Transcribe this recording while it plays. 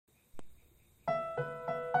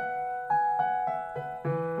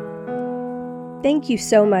Thank you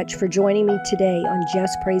so much for joining me today on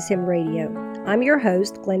Just Praise Him Radio. I'm your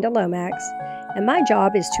host, Glenda Lomax, and my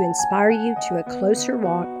job is to inspire you to a closer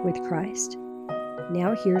walk with Christ.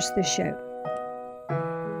 Now here's the show.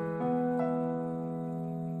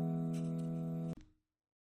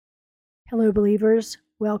 Hello, believers.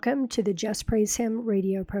 Welcome to the Just Praise Him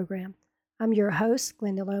radio program. I'm your host,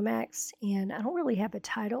 Glenda Lomax, and I don't really have a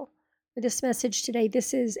title for this message today.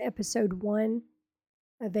 This is episode 1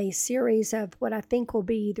 of a series of what I think will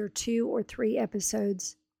be either 2 or 3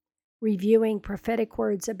 episodes reviewing prophetic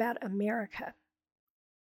words about America.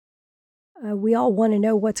 We all want to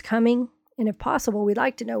know what's coming, and if possible, we'd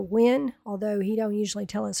like to know when, although He don't usually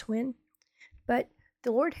tell us when. But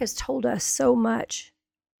the Lord has told us so much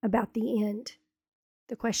about the end.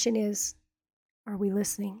 The question is, are we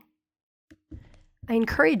listening? I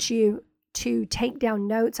encourage you to take down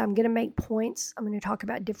notes. I'm going to make points. I'm going to talk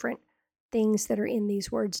about different things that are in these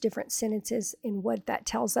words, different sentences, and what that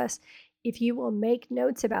tells us. If you will make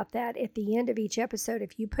notes about that at the end of each episode,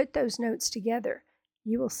 if you put those notes together,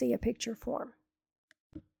 you will see a picture form.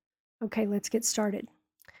 Okay, let's get started.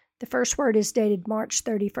 The first word is dated March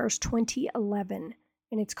 31st, 2011,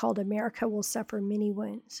 and it's called America Will Suffer Many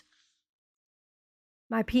Wounds.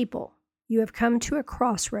 My people, you have come to a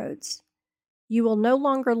crossroads. You will no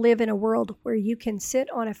longer live in a world where you can sit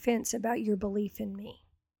on a fence about your belief in me.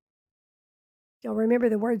 You'll remember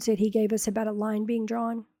the words that He gave us about a line being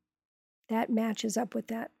drawn? That matches up with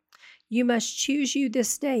that. You must choose you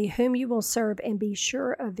this day whom you will serve and be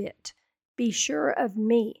sure of it. Be sure of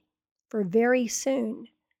me, for very soon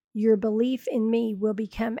your belief in me will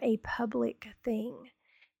become a public thing.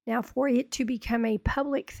 Now, for it to become a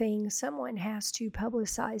public thing, someone has to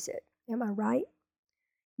publicize it. Am I right?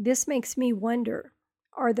 This makes me wonder,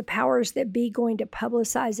 are the powers that be going to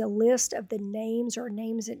publicize a list of the names or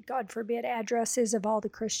names that, God forbid, addresses of all the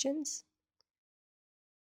Christians?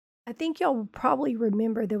 I think y'all probably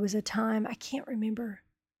remember there was a time, I can't remember,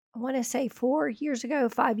 I want to say 4 years ago,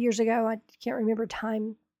 5 years ago, I can't remember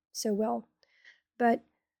time so well, but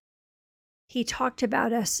He talked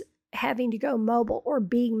about us having to go mobile or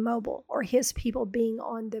being mobile or His people being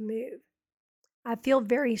on the move. I feel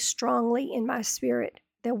very strongly in my spirit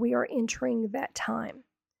that we are entering that time.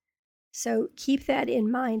 So keep that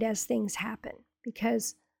in mind as things happen,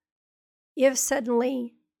 because if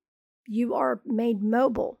suddenly you are made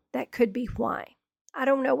mobile, that could be why. I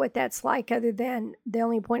don't know what that's like, other than the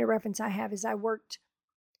only point of reference I have is I worked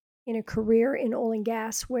in a career in oil and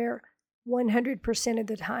gas where 100% of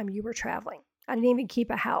the time you were traveling. I didn't even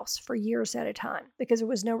keep a house for years at a time because there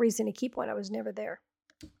was no reason to keep one. I was never there.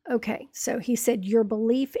 Okay, so He said, your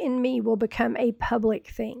belief in me will become a public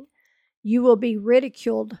thing. You will be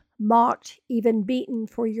ridiculed, mocked, even beaten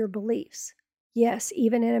for your beliefs. Yes,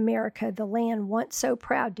 even in America, the land once so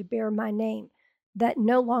proud to bear my name, that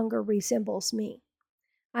no longer resembles me.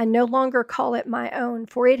 I no longer call it my own,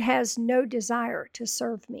 for it has no desire to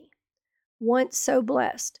serve me. Once so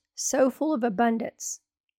blessed, so full of abundance,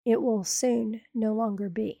 it will soon no longer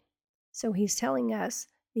be. So He's telling us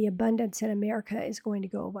the abundance in America is going to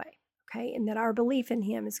go away, okay? And that our belief in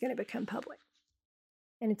Him is going to become public.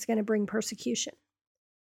 And it's going to bring persecution.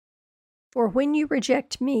 For when you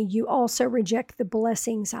reject me, you also reject the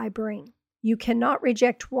blessings I bring. You cannot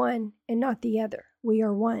reject one and not the other. We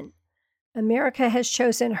are one. America has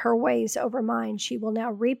chosen her ways over mine. She will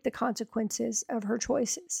now reap the consequences of her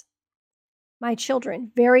choices. My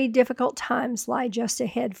children, very difficult times lie just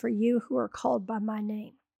ahead for you who are called by my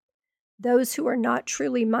name. Those who are not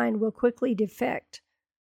truly mine will quickly defect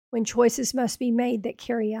when choices must be made that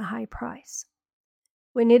carry a high price.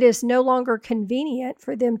 When it is no longer convenient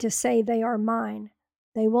for them to say they are mine,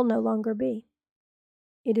 they will no longer be.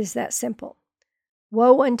 It is that simple.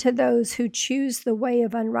 Woe unto those who choose the way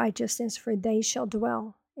of unrighteousness, for they shall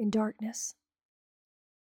dwell in darkness.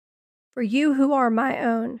 For you who are my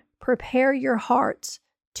own, prepare your hearts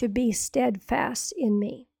to be steadfast in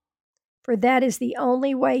me. For that is the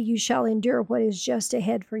only way you shall endure what is just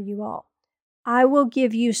ahead for you all. I will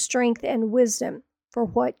give you strength and wisdom for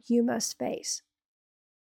what you must face.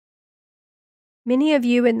 Many of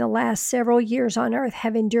you in the last several years on earth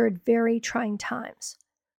have endured very trying times.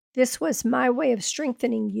 This was my way of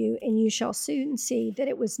strengthening you, and you shall soon see that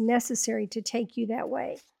it was necessary to take you that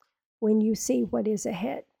way when you see what is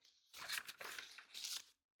ahead.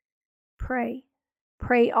 Pray.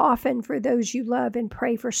 Pray often for those you love, and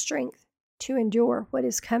pray for strength to endure what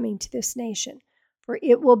is coming to this nation, for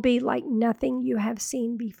it will be like nothing you have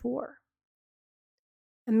seen before.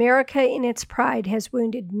 America in its pride has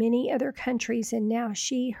wounded many other countries, and now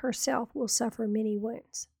she herself will suffer many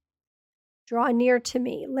wounds. Draw near to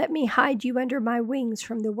me. Let me hide you under my wings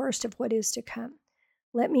from the worst of what is to come.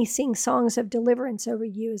 Let me sing songs of deliverance over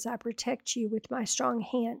you as I protect you with my strong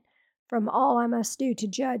hand from all I must do to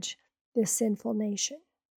judge this sinful nation.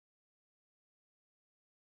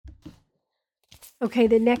 Okay,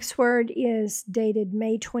 the next word is dated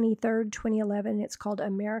May 23rd, 2011. It's called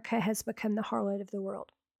America Has Become the Harlot of the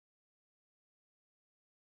World.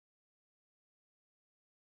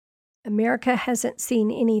 America hasn't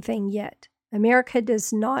seen anything yet. America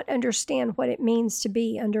does not understand what it means to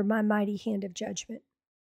be under my mighty hand of judgment.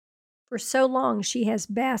 For so long she has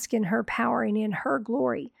basked in her power and in her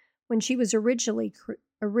glory when she was originally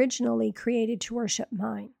created to worship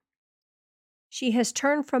mine. She has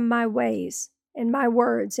turned from my ways and my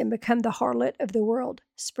words and become the harlot of the world,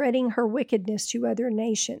 spreading her wickedness to other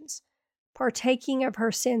nations, partaking of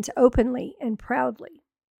her sins openly and proudly.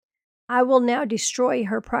 I will now destroy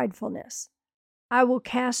her pridefulness. I will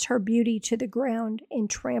cast her beauty to the ground and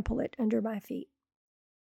trample it under my feet.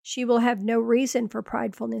 She will have no reason for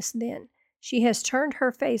pridefulness then. She has turned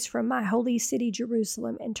her face from my holy city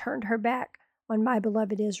Jerusalem and turned her back on my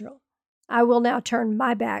beloved Israel. I will now turn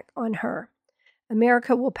my back on her.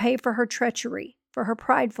 America will pay for her treachery, for her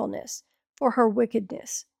pridefulness, for her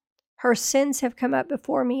wickedness. Her sins have come up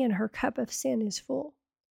before me, and her cup of sin is full.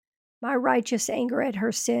 My righteous anger at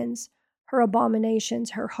her sins, her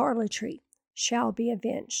abominations, her harlotry, shall be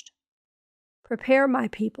avenged. Prepare, my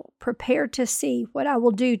people, prepare to see what I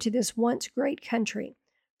will do to this once great country,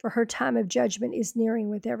 for her time of judgment is nearing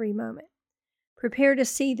with every moment. Prepare to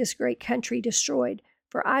see this great country destroyed,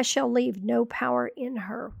 for I shall leave no power in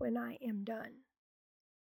her when I am done.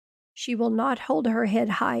 She will not hold her head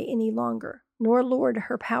high any longer, nor lord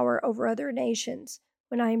her power over other nations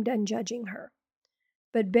when I am done judging her,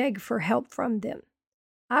 but beg for help from them.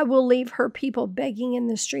 I will leave her people begging in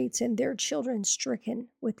the streets and their children stricken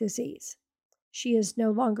with disease. She is no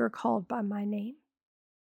longer called by my name.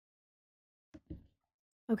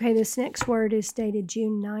 Okay, this next word is dated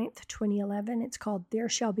June 9th, 2011. It's called There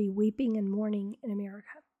Shall Be Weeping and Mourning in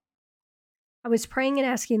America. I was praying and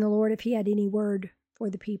asking the Lord if he had any word for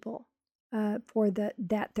the people for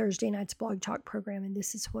that Thursday night's Blog Talk program, and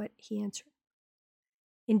this is what he answered.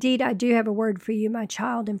 Indeed, I do have a word for you, my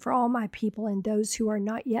child, and for all my people and those who are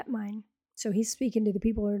not yet mine. So he's speaking to the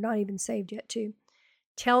people who are not even saved yet, too.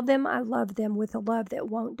 Tell them I love them with a love that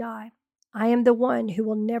won't die. I am the one who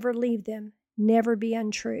will never leave them, never be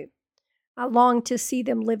untrue. I long to see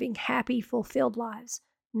them living happy, fulfilled lives,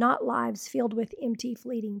 not lives filled with empty,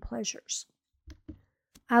 fleeting pleasures.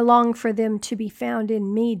 I long for them to be found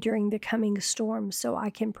in me during the coming storm so I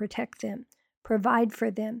can protect them, provide for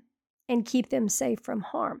them, and keep them safe from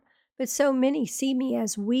harm. But so many see me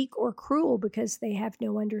as weak or cruel because they have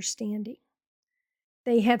no understanding.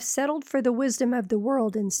 They have settled for the wisdom of the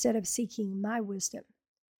world instead of seeking my wisdom.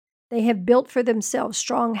 They have built for themselves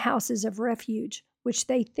strong houses of refuge, which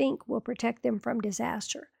they think will protect them from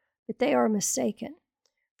disaster, but they are mistaken.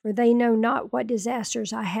 For they know not what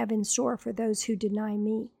disasters I have in store for those who deny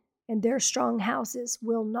me, and their strong houses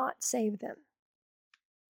will not save them.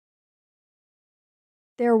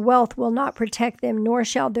 Their wealth will not protect them, nor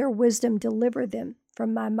shall their wisdom deliver them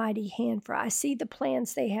from my mighty hand, for I see the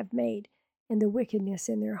plans they have made and the wickedness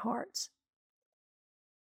in their hearts.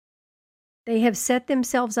 They have set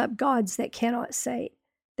themselves up gods that cannot save.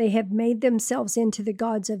 They have made themselves into the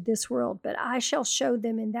gods of this world, but I shall show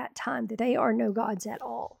them in that time that they are no gods at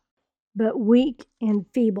all, but weak and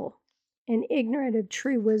feeble and ignorant of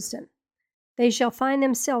true wisdom. They shall find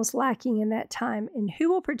themselves lacking in that time, and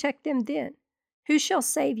who will protect them then? Who shall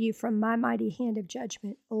save you from my mighty hand of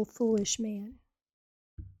judgment, O foolish man?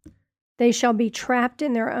 They shall be trapped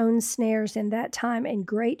in their own snares in that time, and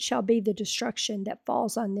great shall be the destruction that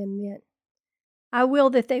falls on them then. I will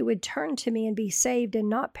that they would turn to me and be saved and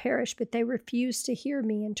not perish, but they refuse to hear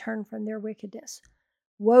me and turn from their wickedness.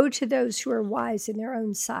 Woe to those who are wise in their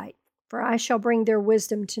own sight, for I shall bring their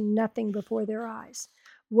wisdom to nothing before their eyes.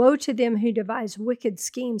 Woe to them who devise wicked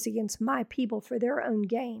schemes against my people for their own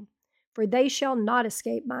gain, for they shall not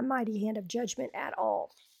escape my mighty hand of judgment at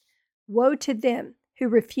all. Woe to them who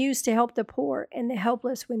refuse to help the poor and the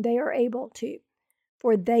helpless when they are able to,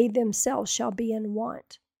 for they themselves shall be in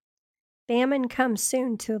want. Famine comes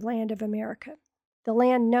soon to the land of America. The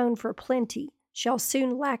land known for plenty shall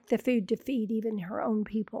soon lack the food to feed even her own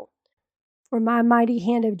people. For my mighty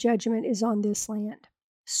hand of judgment is on this land.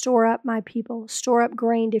 Store up, my people, store up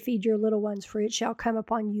grain to feed your little ones, for it shall come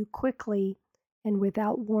upon you quickly and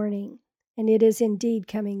without warning, and it is indeed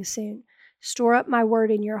coming soon. Store up my word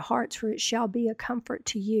in your hearts, for it shall be a comfort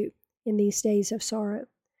to you in these days of sorrow.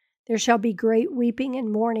 There shall be great weeping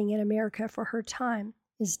and mourning in America, for her time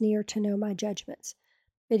is near to know my judgments.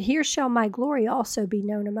 But here shall my glory also be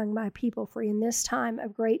known among my people, for in this time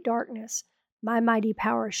of great darkness my mighty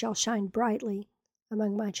power shall shine brightly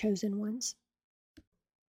among my chosen ones.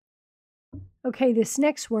 Okay, this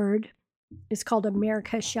next word is called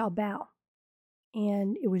America shall bow.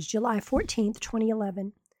 And it was July 14th,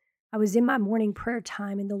 2011. I was in my morning prayer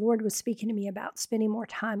time, and the Lord was speaking to me about spending more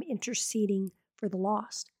time interceding for the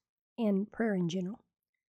lost and prayer in general.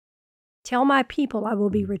 Tell my people I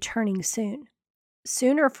will be returning soon,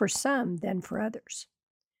 sooner for some than for others.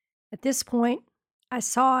 At this point, I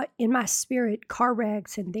saw in my spirit car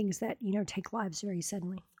wrecks and things that, take lives very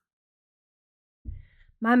suddenly.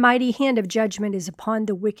 My mighty hand of judgment is upon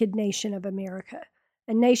the wicked nation of America,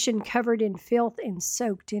 a nation covered in filth and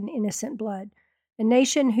soaked in innocent blood, a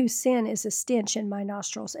nation whose sin is a stench in my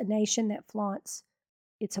nostrils, a nation that flaunts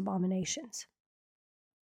its abominations.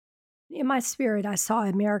 In my spirit, I saw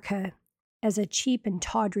America as a cheap and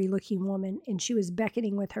tawdry-looking woman, and she was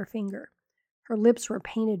beckoning with her finger. Her lips were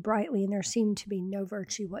painted brightly, and there seemed to be no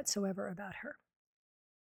virtue whatsoever about her.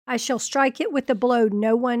 I shall strike it with the blow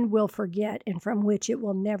no one will forget, and from which it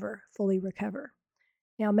will never fully recover.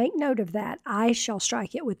 Now make note of that. I shall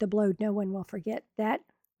strike it with the blow no one will forget. That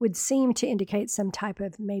would seem to indicate some type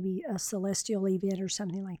of maybe a celestial event or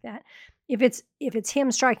something like that. If it's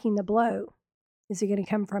him striking the blow, is it going to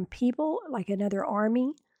come from people, like another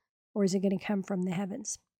army, or is it going to come from the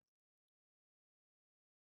heavens?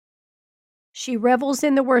 She revels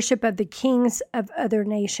in the worship of the kings of other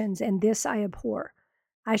nations, and this I abhor.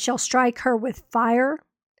 I shall strike her with fire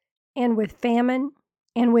and with famine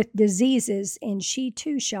and with diseases, and she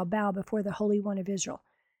too shall bow before the Holy One of Israel.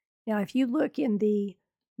 Now, if you look in the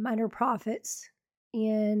minor prophets,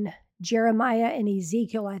 in Jeremiah and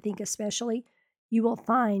Ezekiel, I think especially, you will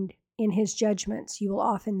find in his judgments, you will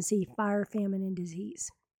often see fire, famine, and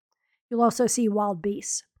disease. You'll also see wild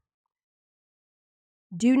beasts.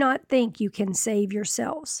 Do not think you can save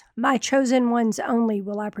yourselves. My chosen ones only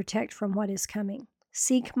will I protect from what is coming.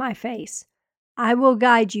 Seek my face. I will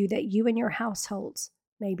guide you that you and your households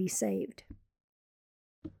may be saved.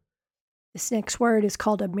 This next word is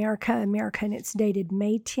called America, and it's dated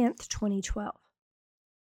May 10th, 2012.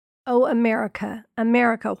 Oh, America,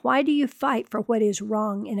 America, why do you fight for what is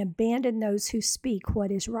wrong and abandon those who speak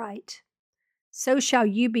what is right? So shall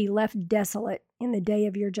you be left desolate in the day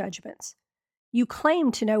of your judgments. You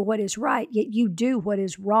claim to know what is right, yet you do what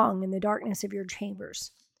is wrong in the darkness of your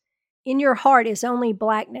chambers. In your heart is only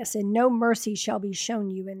blackness, and no mercy shall be shown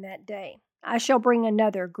you in that day. I shall bring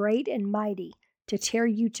another, great and mighty, to tear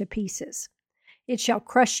you to pieces. It shall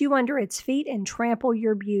crush you under its feet and trample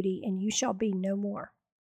your beauty, and you shall be no more.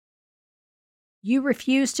 You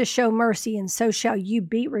refuse to show mercy, and so shall you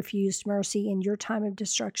be refused mercy in your time of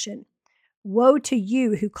destruction. Woe to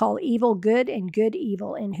you who call evil good and good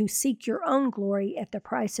evil, and who seek your own glory at the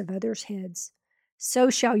price of others' heads. So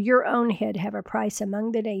shall your own head have a price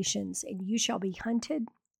among the nations, and you shall be hunted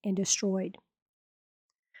and destroyed.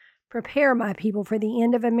 Prepare, my people, for the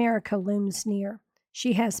end of America looms near.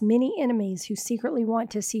 She has many enemies who secretly want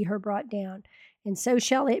to see her brought down, and so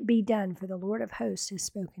shall it be done, for the Lord of hosts has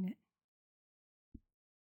spoken it.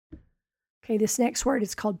 Okay, this next word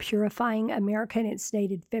is called Purifying America, and it's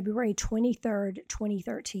dated February 23rd,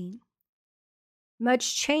 2013.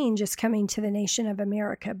 Much change is coming to the nation of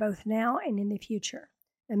America, both now and in the future.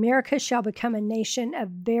 America shall become a nation of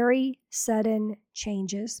very sudden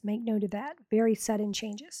changes. Make note of that, very sudden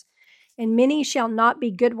changes. And many shall not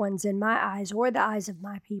be good ones in my eyes or the eyes of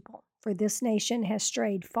my people, for this nation has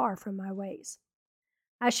strayed far from my ways.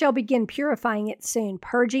 I shall begin purifying it soon,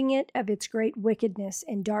 purging it of its great wickedness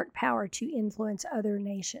and dark power to influence other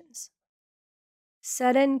nations.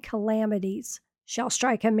 Sudden calamities shall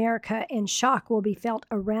strike America, and shock will be felt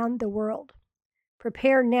around the world.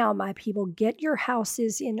 Prepare now, my people, get your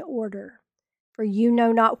houses in order, for you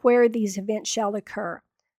know not where these events shall occur.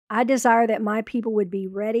 I desire that my people would be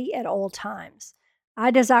ready at all times.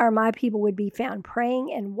 I desire my people would be found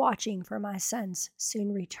praying and watching for my son's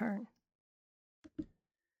soon return.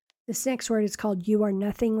 This next word is called You Are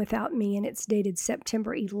Nothing Without Me, and it's dated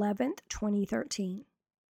September 11th, 2013.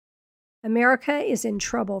 America is in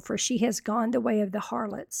trouble, for she has gone the way of the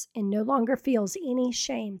harlots and no longer feels any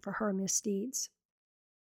shame for her misdeeds.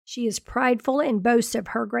 She is prideful and boasts of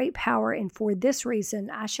her great power, and for this reason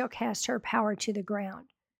I shall cast her power to the ground,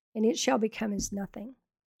 and it shall become as nothing.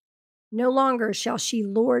 No longer shall she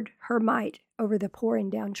lord her might over the poor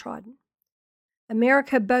and downtrodden.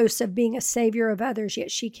 America boasts of being a savior of others,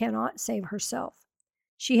 yet she cannot save herself.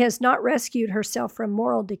 She has not rescued herself from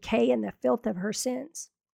moral decay and the filth of her sins.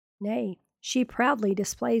 Nay, she proudly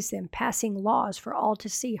displays them, passing laws for all to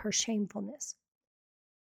see her shamefulness.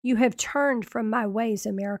 You have turned from my ways,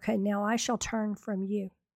 America, and now I shall turn from you.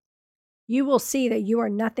 You will see that you are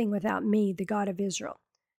nothing without me, the God of Israel.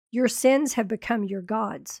 Your sins have become your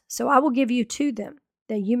gods, so I will give you to them,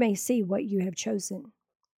 that you may see what you have chosen.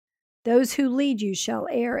 Those who lead you shall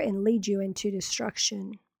err and lead you into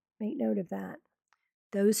destruction. Make note of that.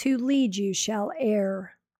 Those who lead you shall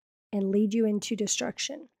err and lead you into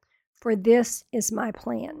destruction. For this is my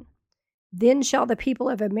plan. Then shall the people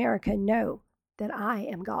of America know that I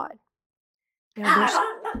am God. Now,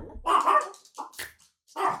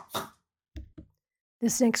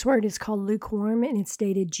 this next word is called lukewarm, and it's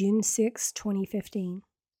dated June 6, 2015.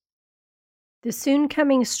 The soon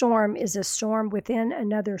coming storm is a storm within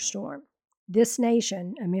another storm. This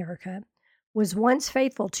nation, America, was once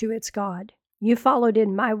faithful to its God. You followed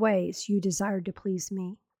in my ways. You desired to please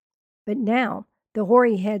me. But now the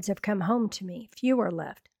hoary heads have come home to me. Few are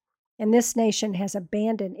left. And this nation has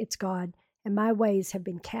abandoned its God, and my ways have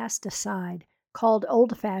been cast aside, called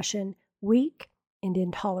old-fashioned, weak, and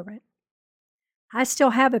intolerant. I still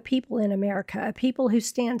have a people in America, a people who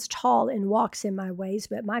stands tall and walks in my ways,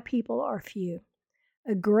 but my people are few.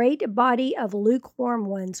 A great body of lukewarm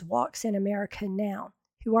ones walks in America now,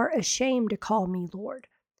 who are ashamed to call me Lord,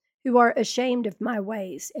 who are ashamed of my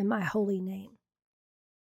ways and my holy name.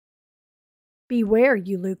 Beware,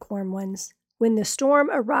 you lukewarm ones. When the storm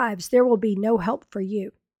arrives, there will be no help for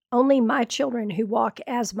you. Only my children who walk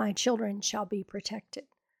as my children shall be protected.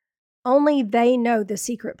 Only they know the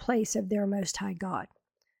secret place of their Most High God.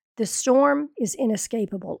 The storm is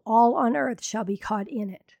inescapable. All on earth shall be caught in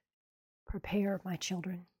it. Prepare, my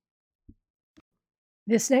children.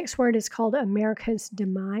 This next word is called America's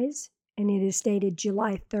Demise, and it is dated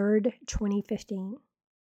July 3rd, 2015.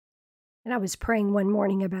 And I was praying one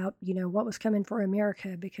morning about, what was coming for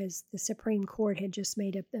America, because the Supreme Court had just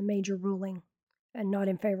made a major ruling and not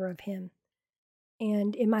in favor of him.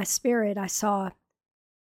 And in my spirit, I saw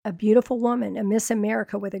a beautiful woman, a Miss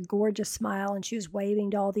America with a gorgeous smile, and she was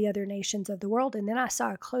waving to all the other nations of the world. And then I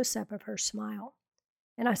saw a close-up of her smile,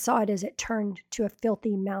 and I saw it as it turned to a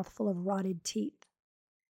filthy mouthful of rotted teeth.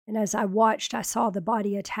 And as I watched, I saw the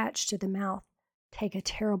body attached to the mouth take a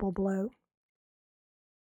terrible blow.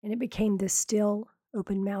 And it became this still,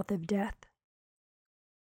 open mouth of death.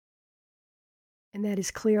 And that is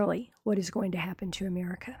clearly what is going to happen to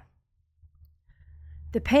America.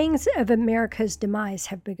 The pangs of America's demise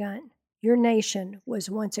have begun. Your nation was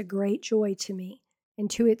once a great joy to me and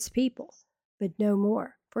to its people, but no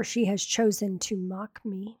more, for she has chosen to mock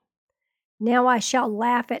me. Now I shall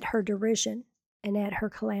laugh at her derision and at her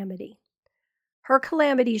calamity. Her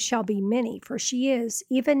calamities shall be many, for she is,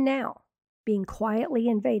 even now, being quietly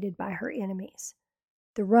invaded by her enemies.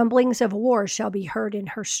 The rumblings of war shall be heard in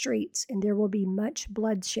her streets, and there will be much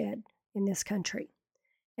bloodshed in this country.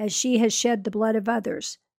 As she has shed the blood of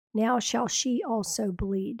others, now shall she also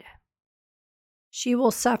bleed. She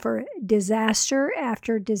will suffer disaster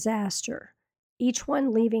after disaster, each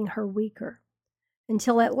one leaving her weaker,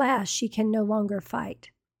 until at last she can no longer fight,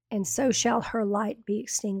 and so shall her light be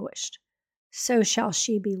extinguished. So shall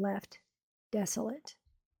she be left desolate.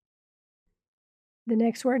 The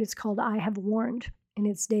next word is called I have warned, and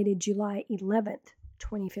it's dated July 11th,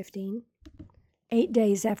 2015, 8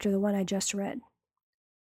 days after the one I just read.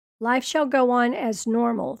 Life shall go on as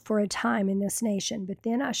normal for a time in this nation, but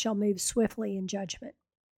then I shall move swiftly in judgment.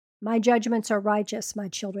 My judgments are righteous, my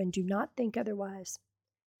children, do not think otherwise.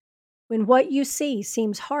 When what you see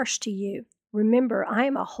seems harsh to you, remember I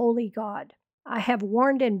am a holy God. I have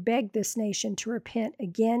warned and begged this nation to repent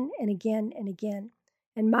again and again and again,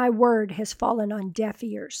 and my word has fallen on deaf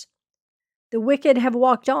ears. The wicked have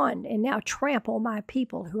walked on and now trample my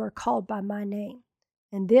people who are called by my name,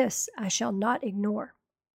 and this I shall not ignore.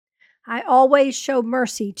 I always show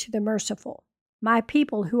mercy to the merciful. My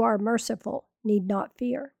people who are merciful need not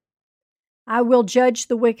fear. I will judge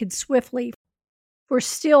the wicked swiftly, for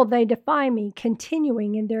still they defy me,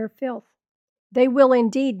 continuing in their filth. They will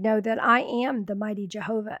indeed know that I am the mighty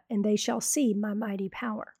Jehovah, and they shall see my mighty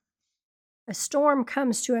power. A storm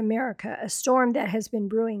comes to America, a storm that has been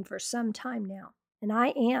brewing for some time now, and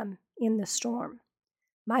I am in the storm.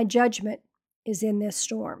 My judgment is in this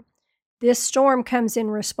storm. This storm comes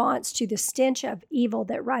in response to the stench of evil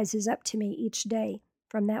that rises up to me each day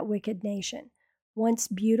from that wicked nation, once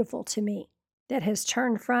beautiful to me, that has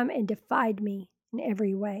turned from and defied me in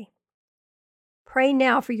every way. Pray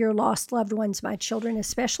now for your lost loved ones, my children,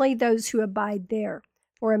 especially those who abide there,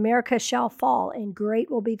 for America shall fall, and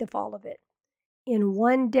great will be the fall of it. In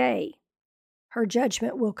one day her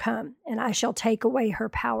judgment will come, and I shall take away her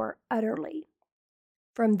power utterly.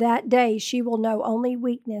 From that day she will know only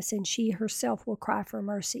weakness, and she herself will cry for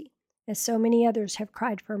mercy, as so many others have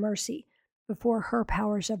cried for mercy before her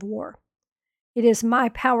powers of war. It is my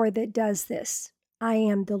power that does this. I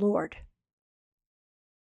am the Lord.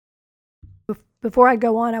 Before I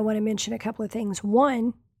go on, I want to mention a couple of things.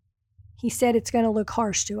 One, he said it's going to look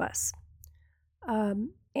harsh to us.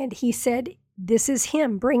 And he said, this is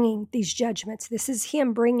him bringing these judgments. This is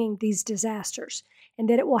him bringing these disasters, and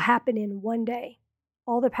that it will happen in one day.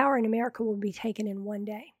 All the power in America will be taken in one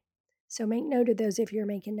day. So make note of those if you're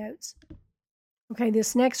making notes. Okay,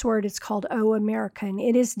 this next word is called O America, and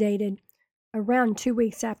it is dated around 2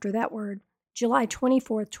 weeks after that word, July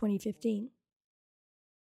 24th, 2015.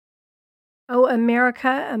 O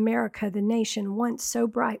America, America, the nation once so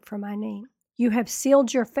bright for my name. You have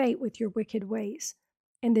sealed your fate with your wicked ways,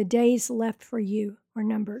 and the days left for you are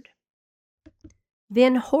numbered.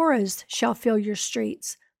 Then horrors shall fill your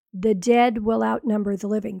streets. The dead will outnumber the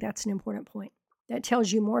living. That's an important point. That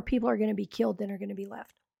tells you more people are going to be killed than are going to be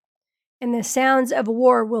left. And the sounds of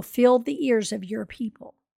war will fill the ears of your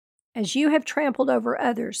people. As you have trampled over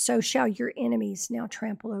others, so shall your enemies now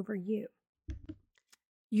trample over you.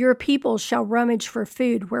 Your people shall rummage for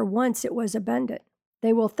food where once it was abundant.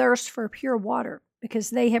 They will thirst for pure water, because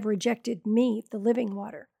they have rejected me, the living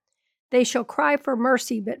water. They shall cry for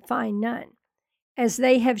mercy, but find none, as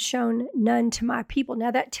they have shown none to my people.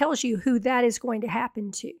 Now that tells you who that is going to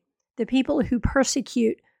happen to. The people who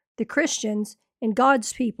persecute the Christians and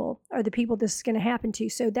God's people are the people this is going to happen to.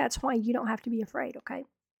 So that's why you don't have to be afraid, okay?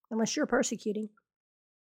 Unless you're persecuting.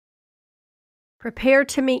 Prepare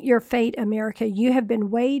to meet your fate, America. You have been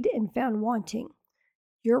weighed and found wanting.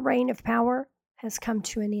 Your reign of power has come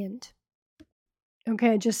to an end. Okay,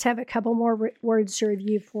 I just have a couple more words to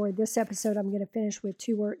review for this episode. I'm going to finish with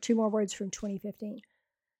two more words from 2015.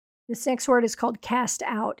 This next word is called cast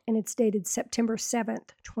out, and it's dated September 7th,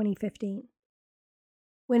 2015.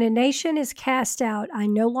 When a nation is cast out, I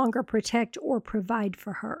no longer protect or provide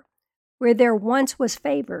for her. Where there once was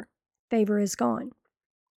favor, favor is gone.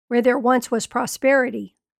 Where there once was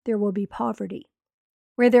prosperity, there will be poverty.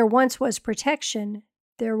 Where there once was protection,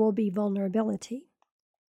 there will be vulnerability.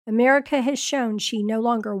 America has shown she no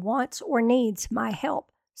longer wants or needs my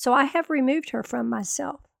help, so I have removed her from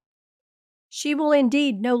myself. She will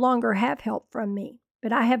indeed no longer have help from me,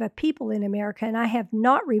 but I have a people in America, and I have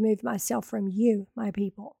not removed myself from you, my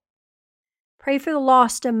people. Pray for the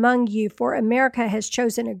lost among you, for America has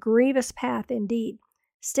chosen a grievous path indeed.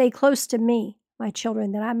 Stay close to me, my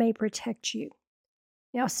children, that I may protect you.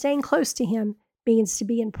 Now, staying close to him means to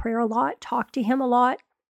be in prayer a lot, talk to him a lot,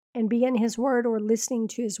 and be in his word or listening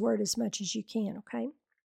to his word as much as you can, okay?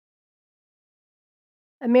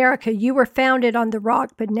 America, you were founded on the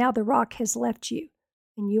rock, but now the rock has left you,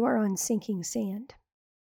 and you are on sinking sand.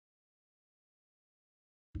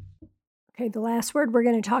 Okay, the last word we're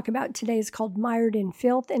going to talk about today is called mired in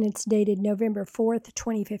filth, and it's dated November 4th,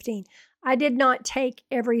 2015. I did not take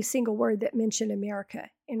every single word that mentioned America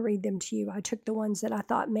and read them to you. I took the ones that I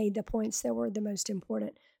thought made the points that were the most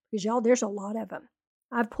important, because y'all, there's a lot of them.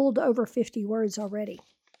 I've pulled over 50 words already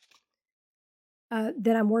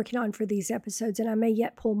that I'm working on for these episodes, and I may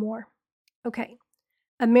yet pull more. Okay.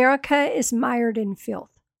 America is mired in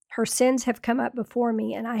filth. Her sins have come up before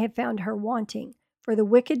me, and I have found her wanting for the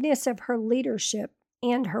wickedness of her leadership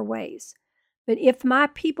and her ways. But if my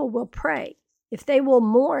people will pray, if they will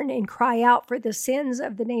mourn and cry out for the sins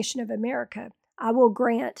of the nation of America, I will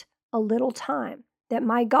grant a little time that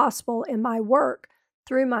my gospel and my work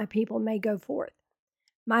through my people may go forth.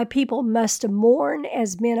 My people must mourn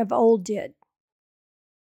as men of old did.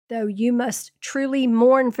 Though you must truly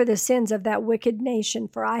mourn for the sins of that wicked nation,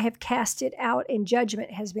 for I have cast it out and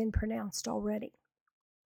judgment has been pronounced already.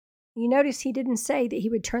 You notice he didn't say that he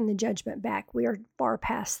would turn the judgment back. We are far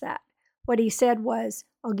past that. What he said was,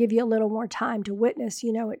 I'll give you a little more time to witness, so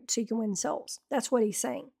you can win souls. That's what he's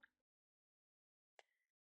saying.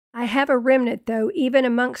 I have a remnant, though, even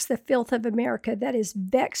amongst the filth of America, that is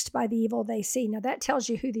vexed by the evil they see. Now that tells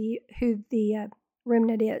you who the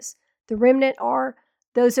remnant is. The remnant are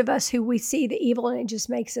those of us who we see the evil and it just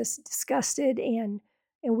makes us disgusted and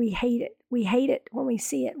we hate it. We hate it when we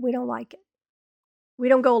see it. We don't like it. We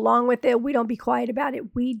don't go along with it. We don't be quiet about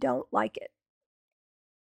it. We don't like it.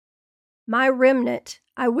 My remnant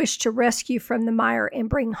I wish to rescue from the mire and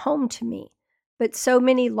bring home to me. But so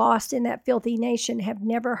many lost in that filthy nation have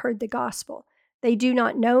never heard the gospel. They do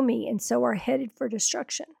not know me and so are headed for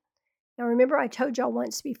destruction. Now remember, I told y'all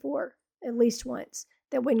once before, at least once,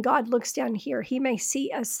 that when God looks down here, he may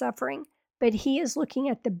see us suffering, but he is looking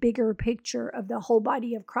at the bigger picture of the whole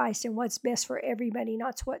body of Christ and what's best for everybody,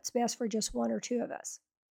 not what's best for just one or two of us.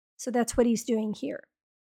 So that's what he's doing here.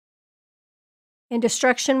 And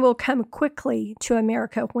destruction will come quickly to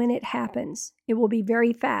America when it happens. It will be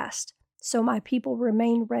very fast. So my people,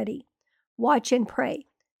 remain ready. Watch and pray.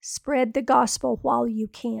 Spread the gospel while you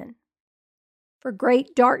can. For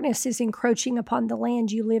great darkness is encroaching upon the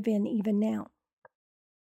land you live in even now.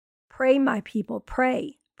 Pray, my people,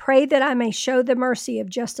 pray. Pray that I may show the mercy of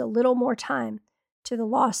just a little more time to the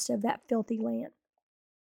lost of that filthy land.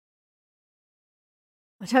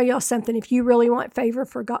 I'll tell y'all something. If you really want favor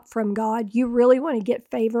from God, you really want to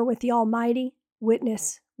get favor with the Almighty,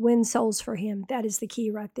 witness, win souls for Him. That is the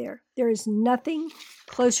key right there. There is nothing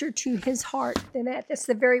closer to His heart than that. That's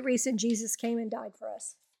the very reason Jesus came and died for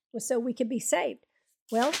us, was so we could be saved.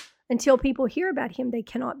 Well, until people hear about Him, they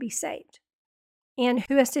cannot be saved. And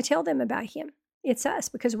who has to tell them about Him? It's us,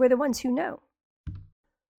 because we're the ones who know.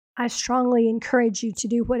 I strongly encourage you to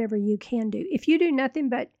do whatever you can do. If you do nothing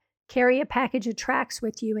but carry a package of tracts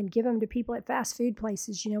with you and give them to people at fast food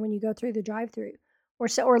places, when you go through the drive-thru,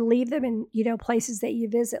 or leave them in, places that you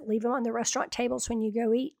visit, leave them on the restaurant tables when you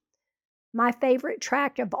go eat. My favorite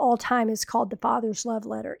tract of all time is called The Father's Love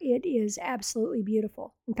Letter. It is absolutely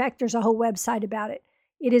beautiful. In fact, there's a whole website about it.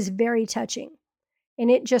 It is very touching. And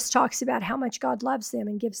it just talks about how much God loves them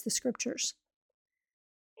and gives the scriptures.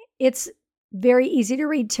 It's very easy to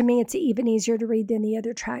read. To me, it's even easier to read than the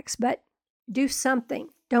other tracts, but do something.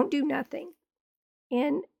 Don't do nothing.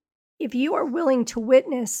 And if you are willing to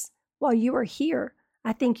witness while you are here,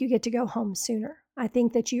 I think you get to go home sooner. I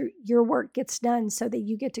think that your work gets done so that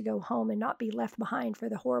you get to go home and not be left behind for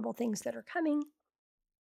the horrible things that are coming.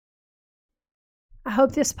 I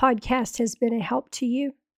hope this podcast has been a help to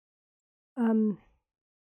you.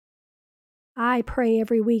 I pray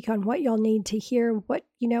every week on what y'all need to hear, what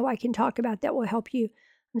I can talk about that will help you.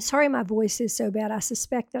 I'm sorry my voice is so bad. I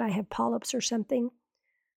suspect that I have polyps or something.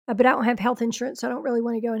 But I don't have health insurance, so I don't really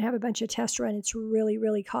want to go and have a bunch of tests run. It's really,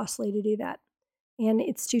 really costly to do that. And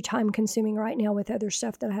it's too time-consuming right now with other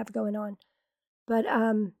stuff that I have going on. But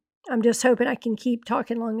I'm just hoping I can keep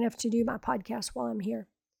talking long enough to do my podcast while I'm here.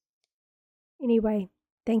 Anyway,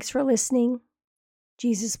 thanks for listening.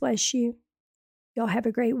 Jesus bless you. Y'all have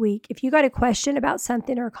a great week. If you got a question about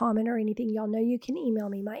something or a comment or anything, y'all know you can email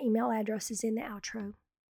me. My email address is in the outro.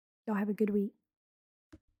 Y'all have a good week.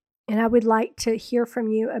 And I would like to hear from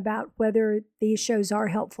you about whether these shows are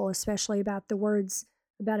helpful, especially about the words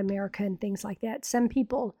about America and things like that. Some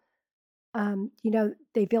people,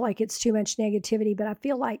 they feel like it's too much negativity, but I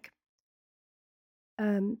feel like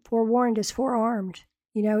forewarned is forearmed.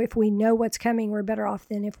 If we know what's coming, we're better off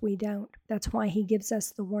than if we don't. That's why He gives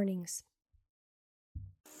us the warnings.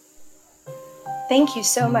 Thank you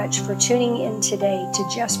so much for tuning in today to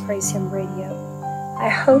Just Praise Him Radio. I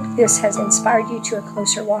hope this has inspired you to a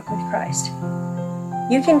closer walk with Christ.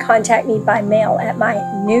 You can contact me by mail at my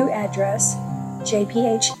new address,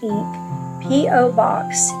 JPH Inc., P.O.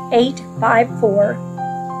 Box 854,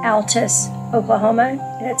 Altus, Oklahoma.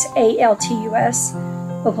 That's ALTUS,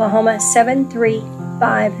 Oklahoma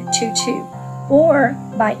 73522. Or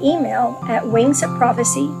by email at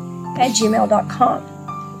wingsofprophecy@gmail.com.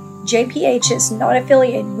 JPH is not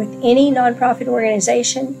affiliated with any nonprofit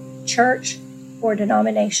organization, church, or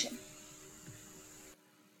denomination.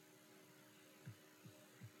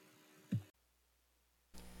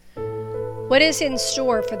 What is in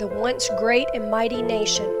store for the once great and mighty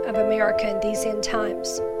nation of America in these end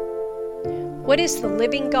times? What is the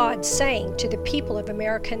living God saying to the people of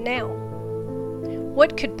America now?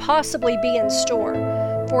 What could possibly be in store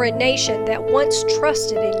for a nation that once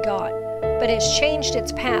trusted in God, but has changed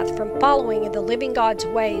its path from following in the living God's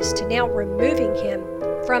ways to now removing Him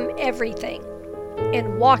from everything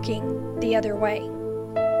and walking the other way?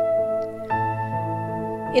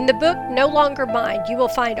 In the book No Longer Mine, you will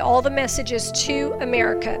find all the messages to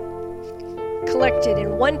America collected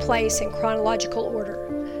in one place in chronological order.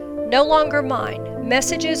 No Longer Mine,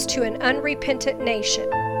 Messages to an Unrepentant Nation,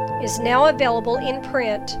 is now available in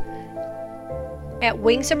print at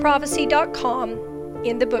wingsofprophecy.com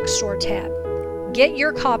in the bookstore tab. Get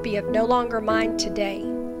your copy of No Longer Mine today.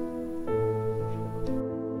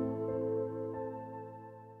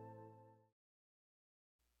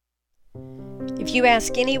 If you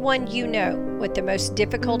ask anyone you know what the most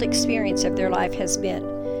difficult experience of their life has been,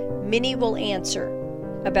 many will answer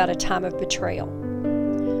about a time of betrayal.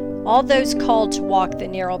 All those called to walk the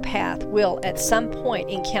narrow path will at some point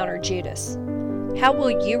encounter Judas. How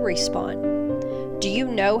will you respond? Do you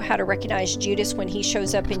know how to recognize Judas when he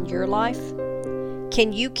shows up in your life?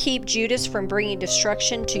 Can you keep Judas from bringing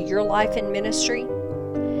destruction to your life and ministry?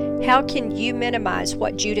 How can you minimize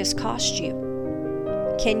what Judas cost you?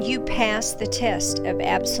 Can you pass the test of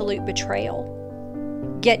absolute betrayal?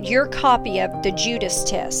 Get your copy of The Judas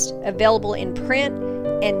Test, available in print,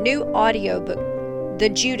 and new audiobook, The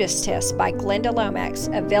Judas Test by Glenda Lomax,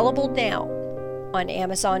 available now on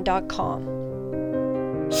Amazon.com.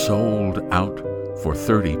 Sold out for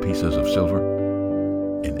 30 pieces of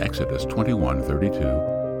silver? In Exodus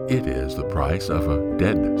 21:32, it is the price of a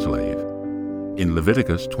dead slave. In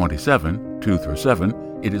Leviticus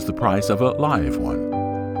 27:2-7, it is the price of a live one.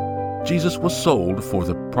 Jesus was sold for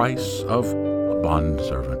the price of a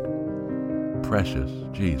bondservant. Precious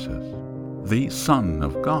Jesus, the Son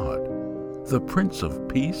of God, the Prince of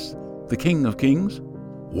Peace, the King of Kings.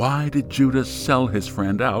 Why did Judas sell his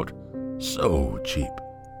friend out so cheap?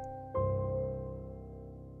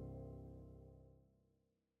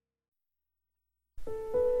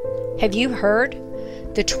 Have you heard?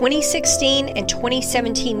 The 2016 and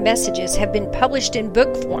 2017 messages have been published in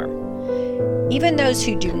book form. Even those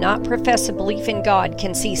who do not profess a belief in God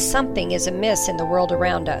can see something is amiss in the world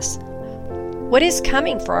around us. What is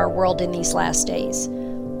coming for our world in these last days?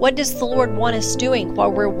 What does the Lord want us doing while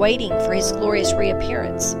we're waiting for His glorious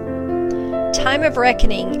reappearance? Time of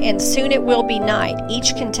Reckoning and Soon It Will Be Night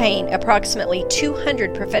each contain approximately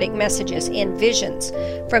 200 prophetic messages and visions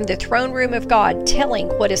from the throne room of God telling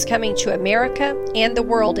what is coming to America and the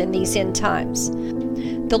world in these end times.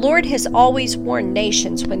 The Lord has always warned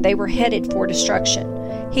nations when they were headed for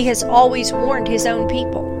destruction. He has always warned His own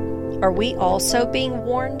people. Are we also being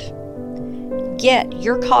warned? Get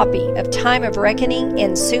your copy of Time of Reckoning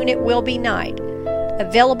and Soon It Will Be Night,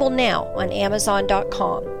 available now on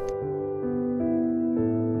Amazon.com.